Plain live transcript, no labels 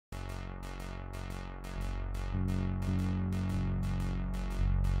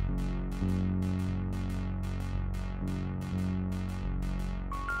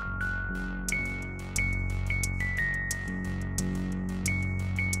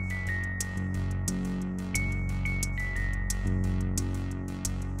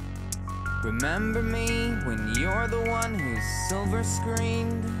Remember me when you're the one who's silver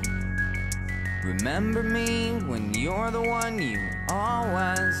screened. Remember me when you're the one you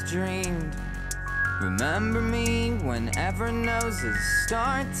always dreamed. Remember me whenever noses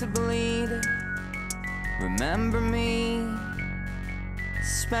start to bleed. Remember me,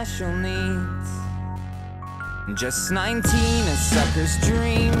 special needs. Just 19, a sucker's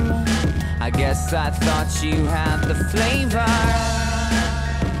dream. I guess I thought you had the flavor.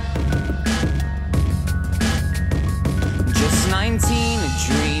 Just 19, a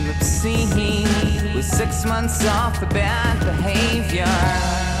dream obscene, with 6 months off for bad behavior.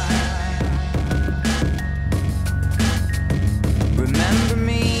 Remember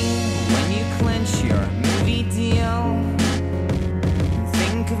me when you clinch your movie deal.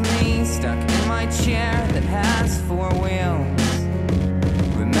 Think of me stuck in my chair that has 4 wheels.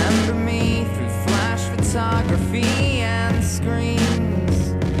 Remember me through flash photography and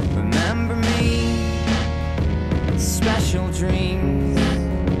screens. Remember me, special dreams.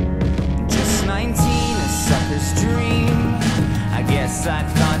 Just 19, a sucker's dream. I guess I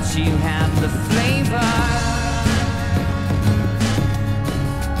thought you had the flavor.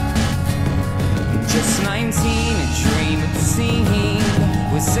 Just 19, a dream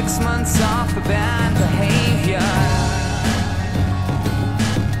obscene, with 6 months off for bad behavior.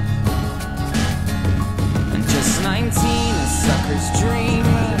 And just 19, a sucker's dream.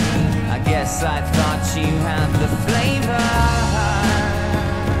 I guess I thought you had the flavor.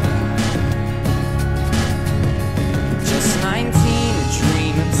 Just 19, a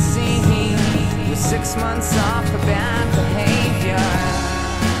dream obscene, with 6 months off for bad behavior.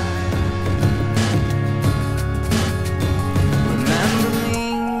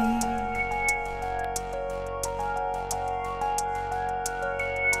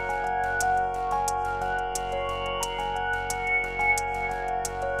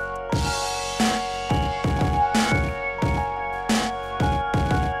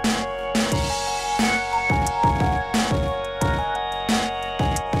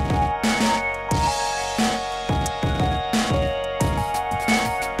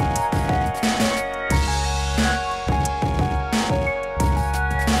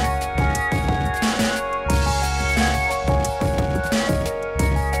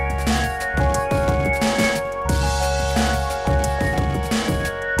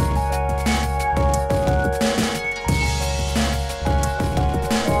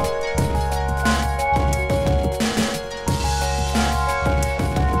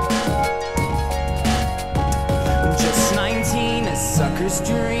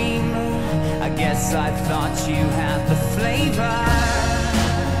 Dream. I guess I thought you had the flavor.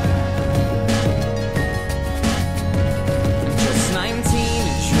 Just 19,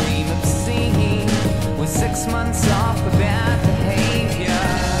 a dream obscene, with 6 months off for bad behavior.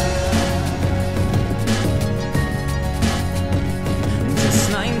 Just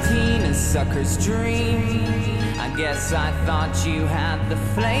 19, a sucker's dream. I guess I thought you had the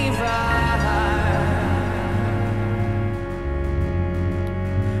flavor.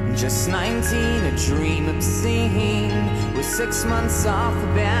 Just 19, a dream obscene, with 6 months off for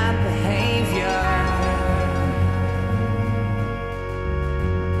bad behavior.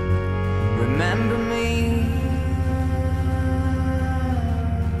 Remember me